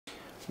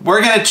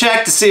We're gonna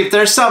check to see if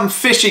there's something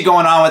fishy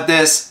going on with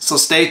this, so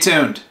stay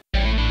tuned.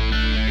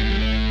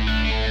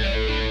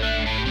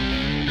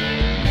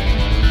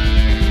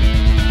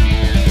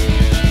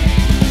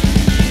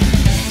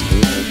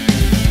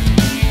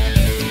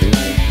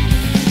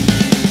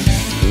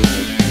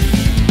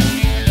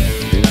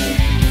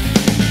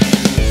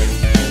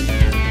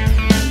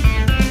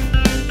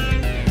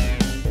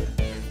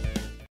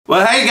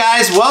 Well, hey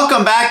guys,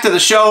 welcome back to the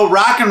show.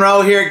 Rock and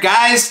Roll here.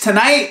 Guys,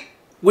 tonight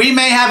we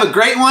may have a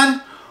great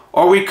one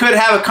or we could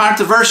have a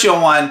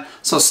controversial one,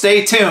 so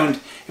stay tuned.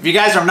 If you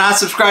guys are not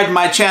subscribed to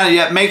my channel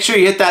yet, make sure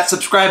you hit that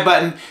subscribe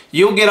button.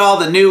 You'll get all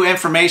the new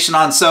information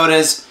on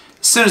sodas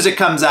as soon as it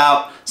comes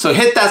out. So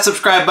hit that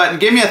subscribe button,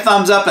 give me a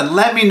thumbs up, and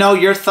let me know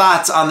your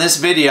thoughts on this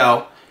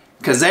video,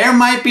 because there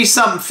might be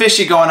something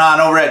fishy going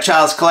on over at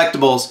Chalice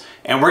Collectibles,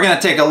 and we're going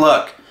to take a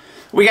look.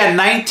 We got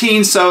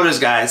 19 sodas,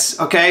 guys,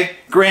 okay?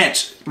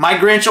 Grinch. My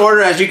Grinch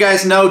order, as you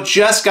guys know,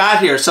 just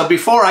got here. So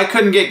before I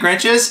couldn't get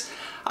Grinches,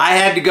 I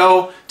had to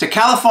go to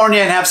California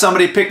and have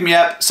somebody pick me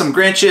up some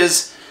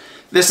Grinches.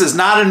 This is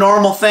not a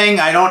normal thing.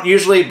 I don't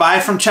usually buy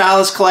from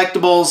Chalice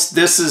Collectibles.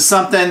 This is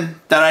something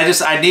that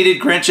I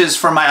needed Grinches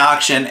for my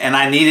auction, and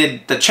I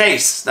needed the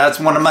Chase. That's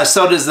one of my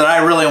sodas that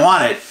I really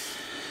wanted.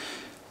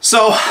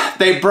 So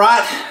they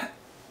brought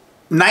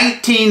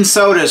 19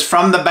 sodas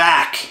from the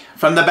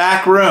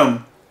back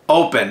room,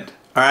 opened.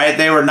 All right,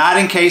 they were not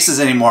in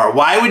cases anymore.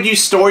 Why would you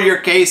store your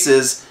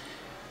cases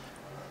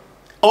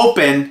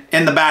open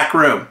in the back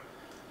room?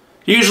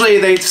 Usually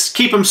they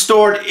keep them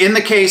stored in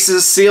the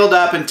cases, sealed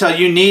up, until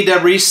you need to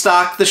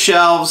restock the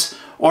shelves,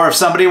 or if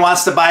somebody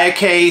wants to buy a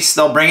case,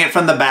 they'll bring it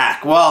from the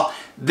back. Well,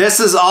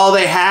 this is all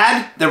they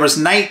had. There was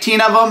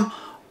 19 of them,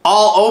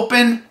 all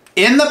open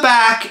in the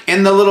back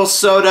in the little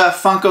soda,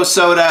 Funko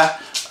Soda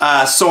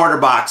sorter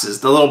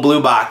boxes, the little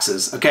blue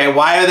boxes. Okay,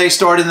 why are they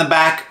stored in the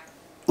back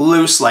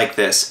loose like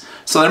this?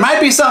 So there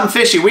might be something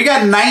fishy. We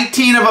got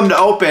 19 of them to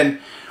open.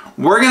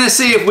 We're gonna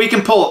see if we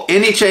can pull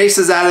any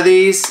chases out of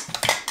these.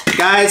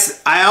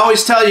 Guys, I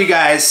always tell you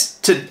guys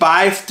to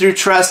buy through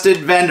trusted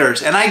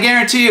vendors, and I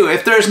guarantee you,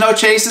 if there's no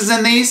chases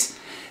in these,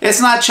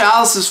 it's not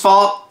Chalice's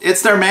fault,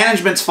 it's their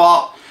management's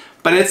fault,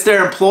 but it's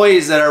their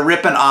employees that are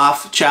ripping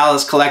off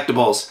Chalice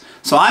Collectibles.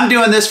 So I'm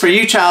doing this for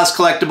you, Chalice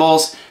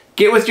Collectibles.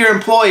 Get with your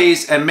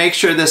employees and make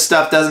sure this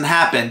stuff doesn't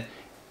happen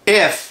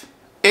if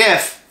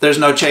there's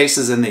no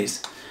chases in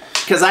these.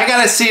 Because I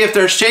gotta see if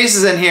there's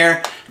chases in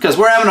here, because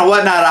we're having a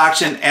whatnot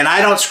auction and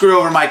I don't screw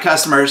over my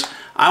customers.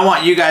 I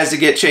want you guys to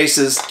get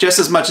chases just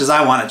as much as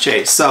I want to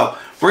chase. So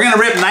we're gonna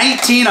rip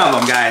 19 of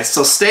them, guys.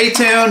 So stay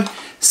tuned,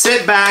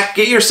 sit back,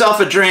 get yourself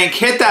a drink,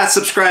 hit that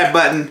subscribe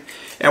button,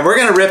 and we're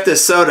gonna rip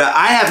this soda.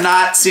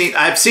 I've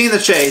seen the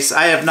chase,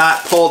 I have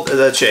not pulled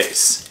the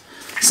chase.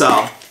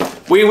 So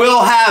we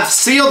will have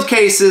sealed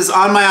cases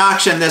on my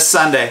auction this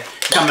Sunday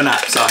coming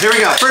up. So here we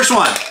go, first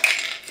one.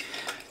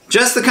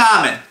 Just the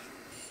common.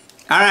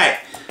 All right,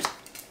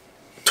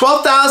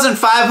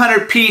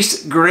 12,500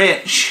 piece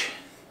Grinch.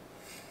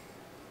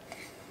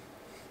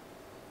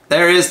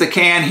 There is the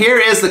can. Here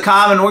is the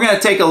common. We're gonna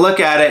take a look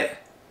at it.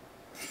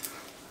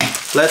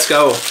 Let's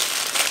go. If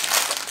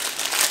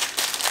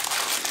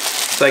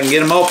I can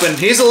get him open.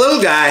 He's a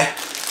little guy.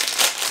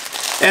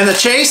 And the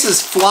Chase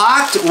is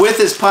flocked with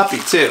his puppy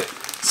too.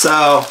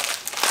 So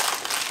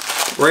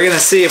we're gonna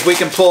see if we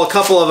can pull a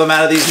couple of them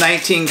out of these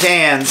 19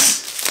 cans.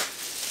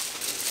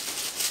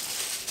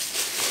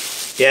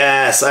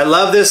 Yes, I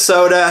love this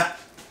soda.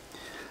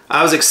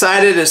 I was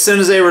excited as soon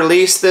as they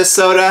released this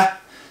soda.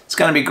 It's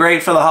going to be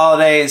great for the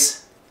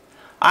holidays.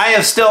 I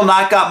have still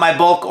not got my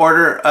bulk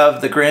order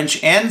of the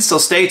Grinch in, so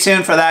stay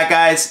tuned for that,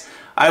 guys.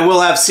 I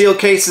will have sealed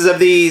cases of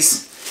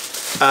these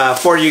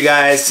for you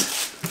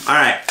guys. All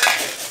right,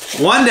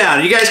 one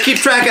down. You guys keep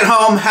track at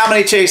home how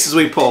many chases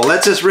we pull.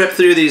 Let's just rip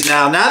through these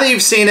now. Now that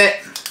you've seen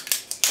it,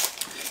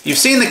 you've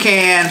seen the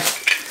can,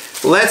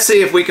 let's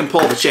see if we can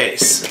pull the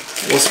chase.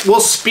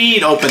 We'll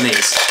speed open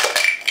these.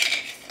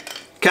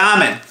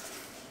 Common.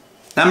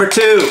 Number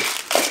 2.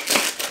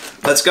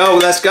 Let's go,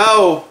 let's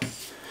go.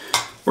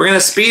 We're gonna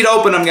speed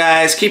open them,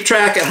 guys. Keep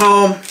track at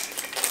home.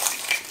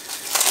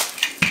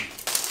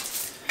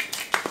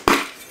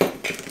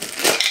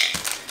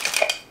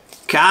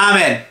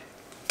 Common.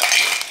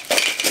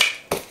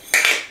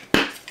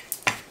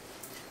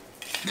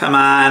 Come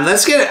on,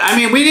 let's get it. I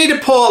mean, we need to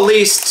pull at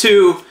least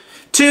two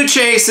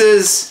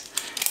chases.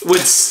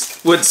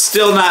 Would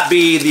still not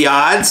be the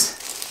odds.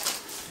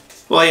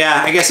 Well,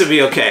 yeah, I guess it'd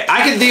be okay.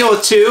 I could deal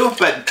with 2,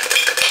 but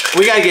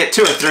we gotta get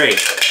 2 or 3.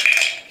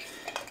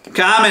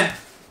 Common.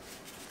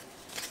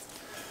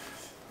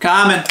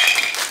 Common.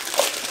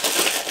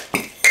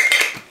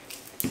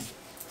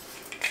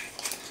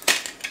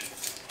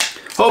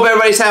 Hope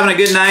everybody's having a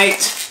good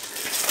night.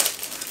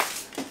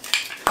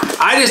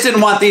 I just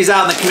didn't want these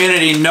out in the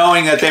community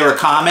knowing that they were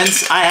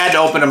commons. I had to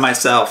open them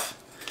myself.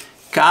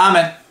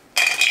 Common.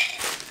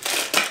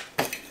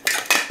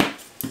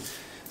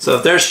 So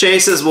if there's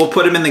chases, we'll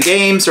put them in the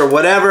games or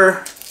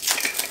whatever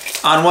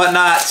on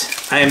whatnot.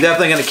 I am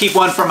definitely going to keep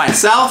one for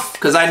myself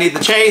because I need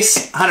the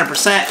chase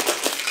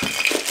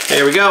 100%.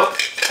 There we go.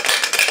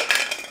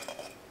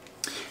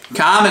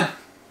 Common.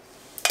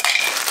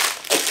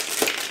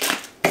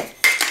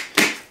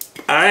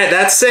 All right,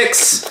 that's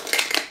 6.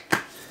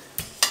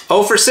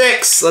 0 for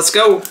 6. Let's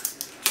go.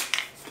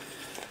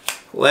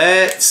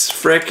 Let's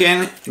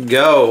frickin'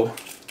 go.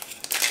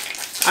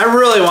 I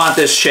really want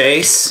this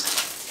Chase.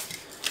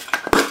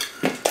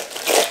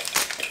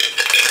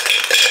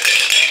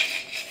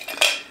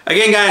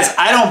 Again, guys,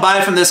 I don't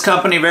buy from this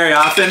company very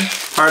often,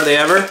 hardly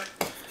ever.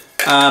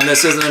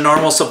 This isn't a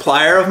normal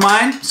supplier of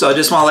mine, so I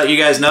just want to let you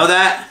guys know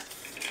that.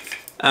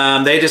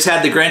 They just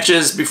had the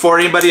Grinches before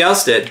anybody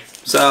else did.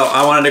 So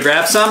I wanted to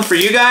grab some for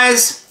you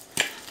guys.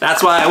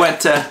 That's why I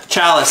went to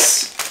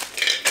Chalice.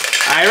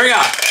 All right, here we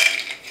go.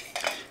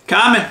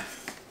 Common.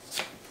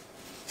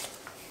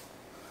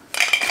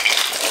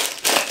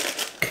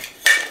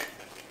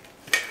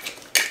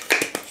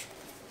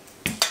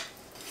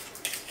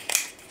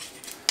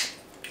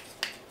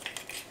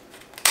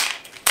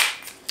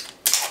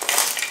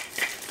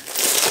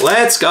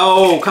 Let's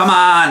go. Come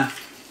on.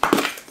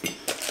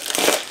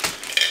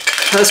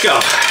 Let's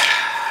go.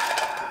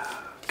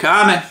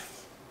 Common.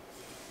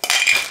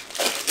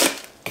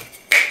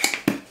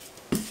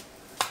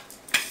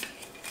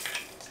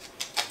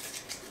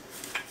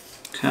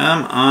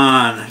 Come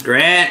on,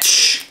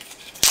 Grinch.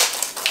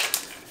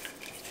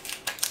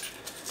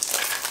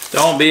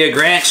 Don't be a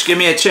Grinch. Give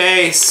me a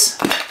Chase.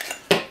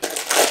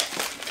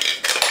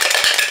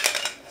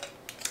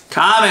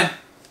 Common.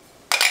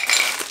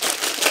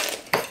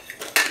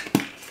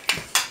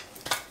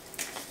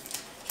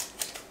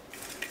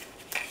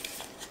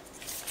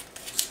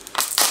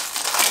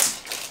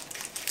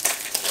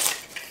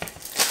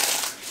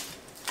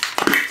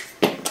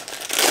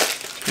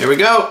 Here we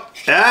go.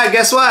 Ah,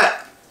 guess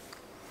what?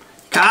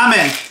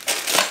 Common.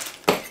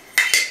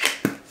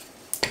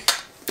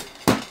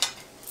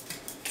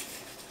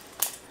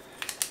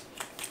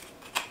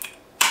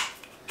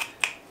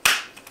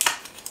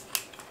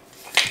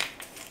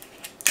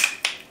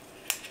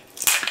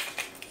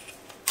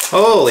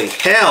 Holy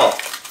hell.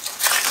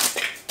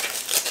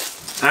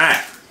 All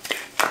right.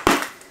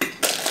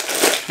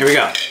 Here we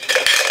go.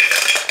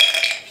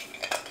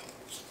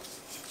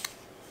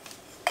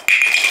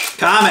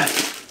 Common.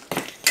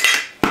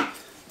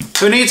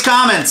 Who needs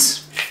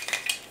commons?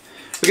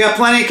 We got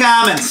plenty of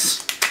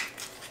commons.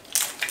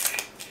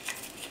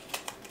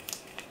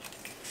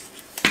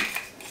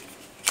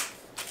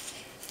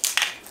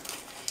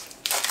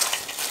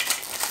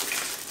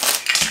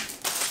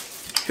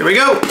 Here we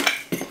go.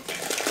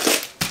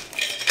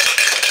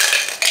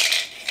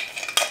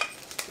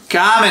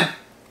 Common.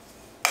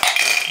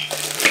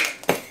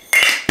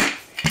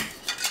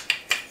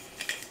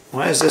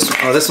 Why is this one?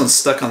 Oh, this one's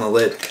stuck on the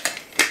lid.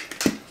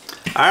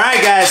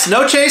 Alright guys,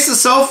 no chases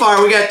so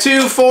far. We got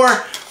 2,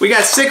 4, we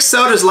got 6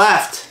 sodas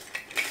left.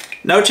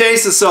 No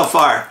chases so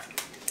far.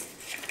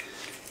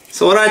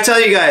 So what do I tell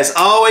you guys?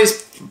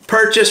 Always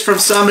purchase from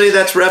somebody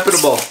that's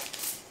reputable.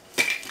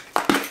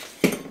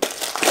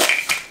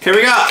 Here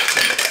we go.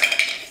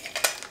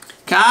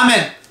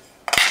 Common.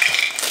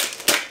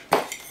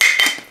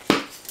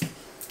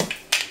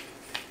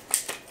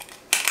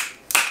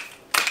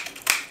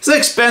 It's an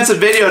expensive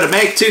video to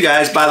make too,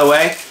 guys, by the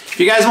way. If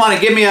you guys want to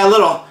give me a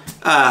little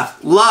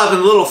love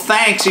and a little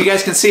thanks, you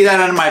guys can see that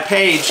on my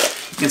page.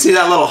 You can see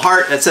that little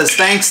heart that says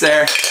thanks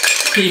there.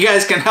 You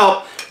guys can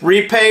help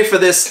repay for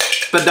this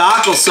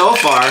bedazzle so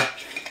far.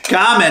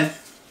 Common.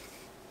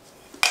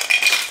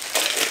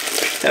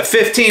 At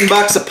 15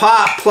 bucks a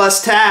pop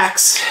plus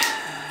tax.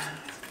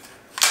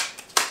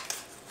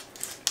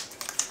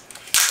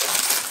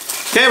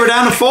 Okay, we're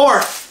down to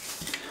 4.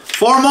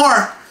 4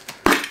 more.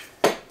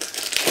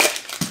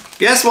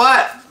 Guess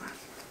what?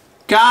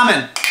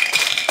 Common.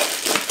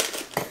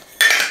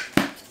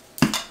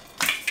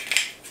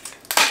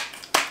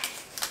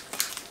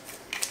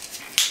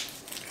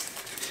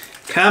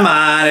 Come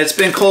on, it's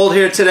been cold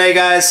here today,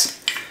 guys.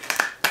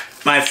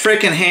 My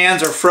freaking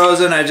hands are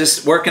frozen. I'm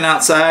just working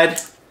outside.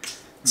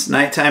 It's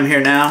nighttime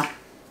here now.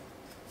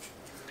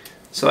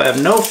 So I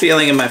have no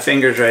feeling in my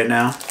fingers right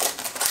now.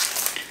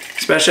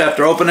 Especially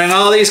after opening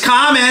all these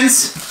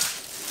commons.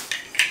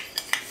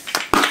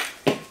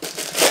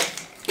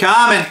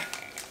 Common.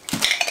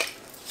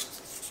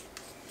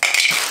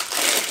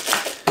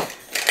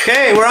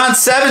 Okay, we're on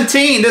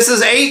 17. This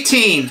is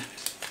 18.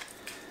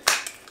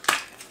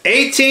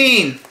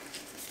 18.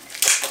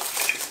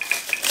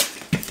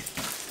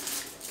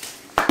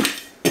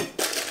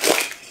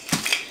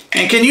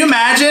 And can you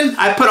imagine?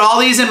 I put all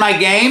these in my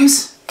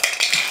games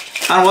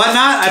on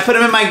Whatnot. I put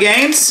them in my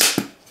games.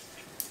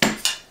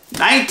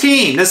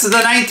 19. This is the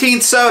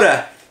 19th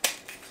soda.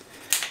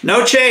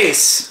 No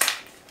chase.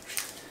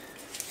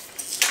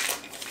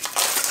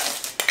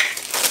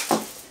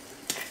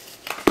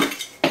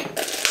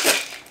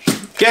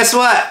 Guess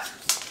what?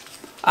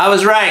 I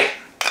was right.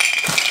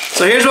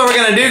 So here's what we're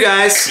going to do,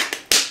 guys.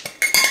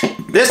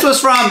 This was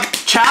from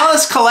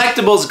Chalice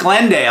Collectibles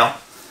Glendale.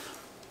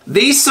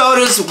 These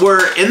sodas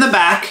were in the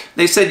back.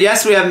 They said,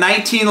 yes, we have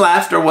 19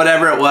 left or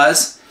whatever it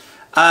was,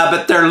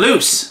 but they're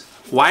loose.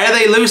 Why are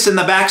they loose in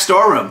the back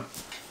storeroom?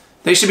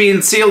 They should be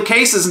in sealed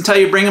cases until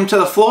you bring them to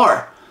the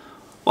floor.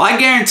 Well, Well, I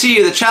guarantee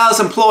you the Chalice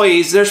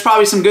employees, there's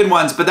probably some good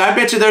ones, but I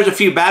bet you there's a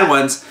few bad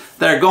ones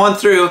that are going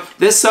through.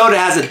 This soda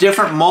has a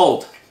different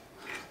mold.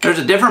 There's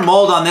a different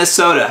mold on this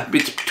soda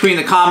between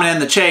the common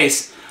and the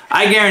Chase.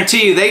 I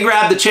guarantee you they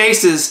grabbed the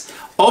Chases,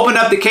 opened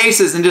up the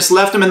cases, and just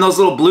left them in those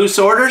little blue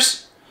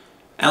sorters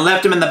and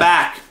left them in the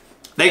back.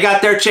 They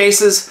got their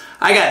Chases.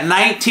 I got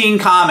 19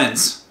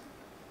 commons.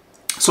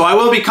 So I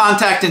will be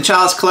contacting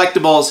Chalice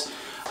Collectibles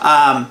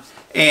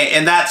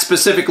in that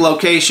specific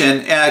location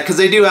because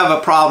they do have a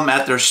problem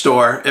at their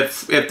store.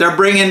 If they're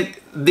bringing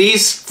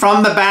these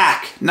from the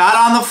back, not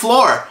on the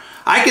floor.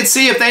 I could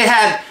see if they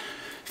had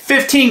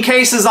 15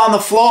 cases on the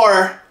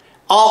floor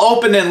all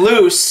open and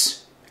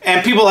loose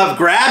and people have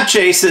grabbed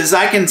Chases,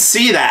 I can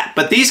see that.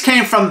 But these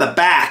came from the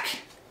back.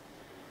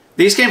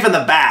 These came from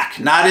the back,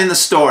 not in the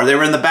store. They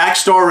were in the back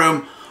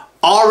storeroom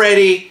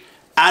already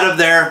out of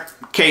their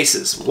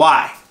cases.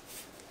 Why?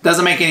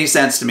 Doesn't make any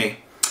sense to me.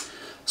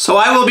 So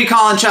I will be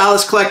calling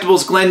Chalice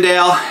Collectibles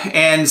Glendale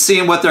and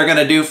seeing what they're going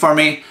to do for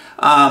me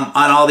on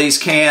all these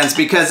cans,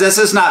 because this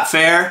is not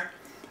fair.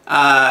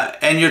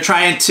 And you're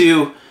trying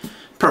to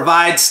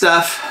provide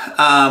stuff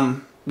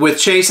with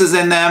Chases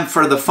in them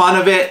for the fun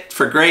of it,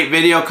 for great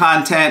video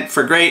content,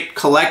 for great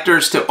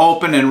collectors to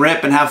open and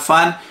rip and have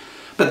fun.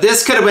 But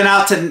this could have been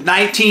out to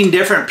 19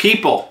 different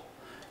people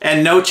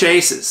and no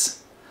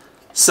Chases.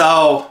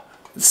 So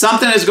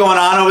something is going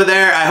on over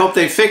there. I hope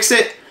they fix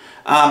it.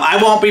 I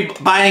won't be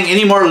buying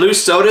any more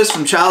loose sodas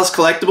from Chalice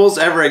Collectibles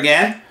ever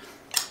again.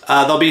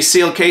 They'll be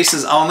sealed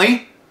cases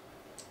only.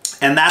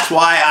 And that's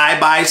why I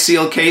buy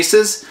sealed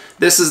cases.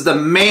 This is the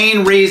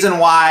main reason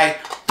why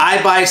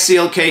I buy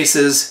sealed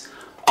cases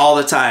all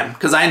the time.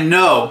 Because I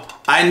know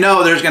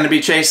there's going to be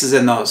Chases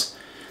in those.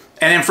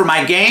 And then for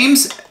my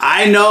games,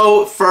 I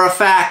know for a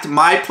fact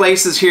my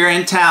places here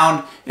in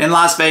town in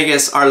Las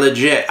Vegas are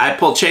legit. I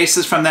pull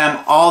Chases from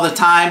them all the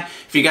time.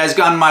 If you guys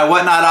gone to my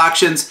Whatnot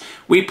auctions,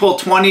 we pull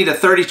 20 to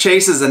 30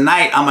 Chases a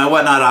night on my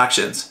Whatnot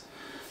auctions.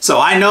 So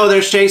I know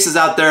there's Chases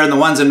out there in the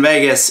ones in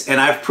Vegas,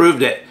 and I've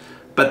proved it.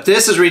 But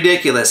this is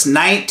ridiculous.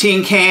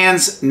 19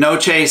 cans, no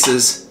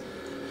Chases.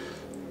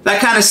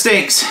 That kind of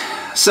stinks.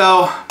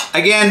 So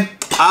again,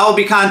 I'll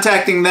be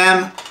contacting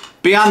them.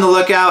 Be on the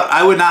lookout.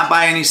 I would not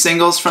buy any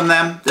singles from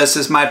them. This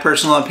is my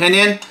personal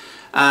opinion.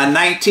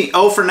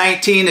 0 for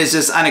 19 is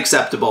just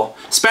unacceptable,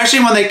 especially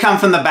when they come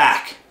from the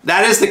back.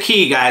 That is the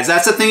key, guys.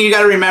 That's the thing you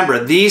got to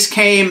remember. These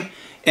came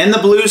in the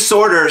blue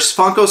sorters,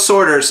 Funko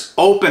sorters,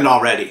 opened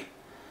already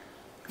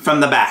from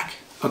the back,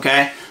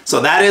 okay? So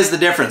that is the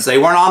difference. They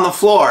weren't on the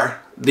floor.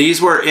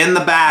 These were in the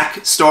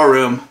back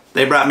storeroom.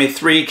 They brought me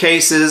 3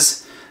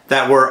 cases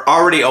that were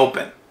already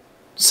open.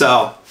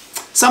 So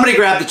somebody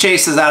grabbed the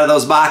Chases out of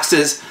those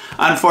boxes,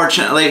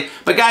 unfortunately.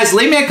 But guys,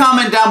 leave me a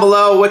comment down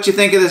below what you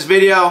think of this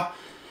video.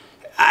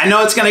 I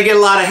know it's going to get a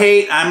lot of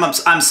hate.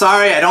 I'm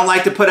sorry. I don't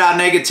like to put out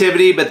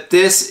negativity, but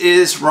this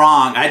is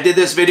wrong. I did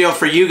this video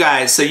for you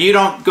guys, so you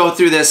don't go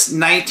through this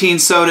 19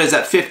 sodas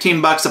at 15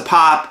 bucks a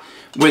pop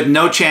with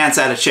no chance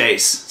at a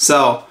Chase.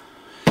 So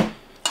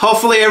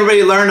hopefully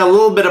everybody learned a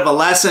little bit of a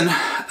lesson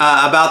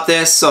about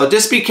this. So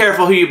just be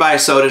careful who you buy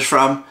sodas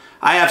from.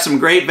 I have some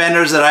great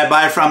vendors that I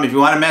buy from. If you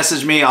want to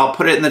message me, I'll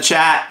put it in the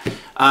chat.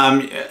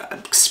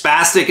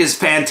 Spastic is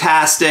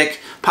fantastic.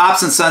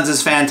 Pops and Sons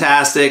is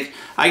fantastic.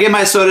 I get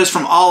my sodas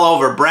from all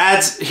over.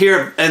 Brad's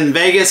here in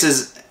Vegas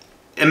is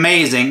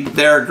amazing.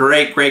 They're a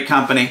great, great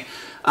company.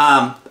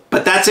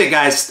 But that's it,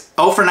 guys.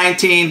 0 for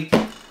 19.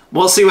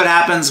 We'll see what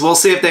happens. We'll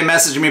see if they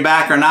message me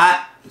back or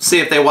not. See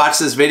if they watch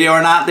this video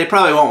or not. They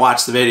probably won't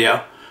watch the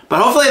video.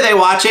 But hopefully they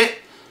watch it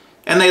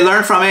and they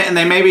learn from it and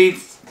they maybe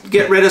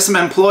get rid of some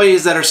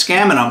employees that are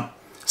scamming them.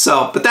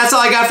 So, but that's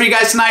all I got for you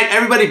guys tonight.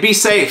 Everybody be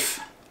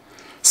safe.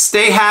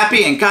 Stay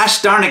happy, and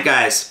gosh darn it,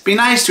 guys, be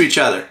nice to each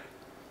other.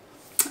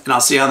 And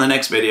I'll see you on the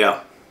next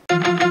video.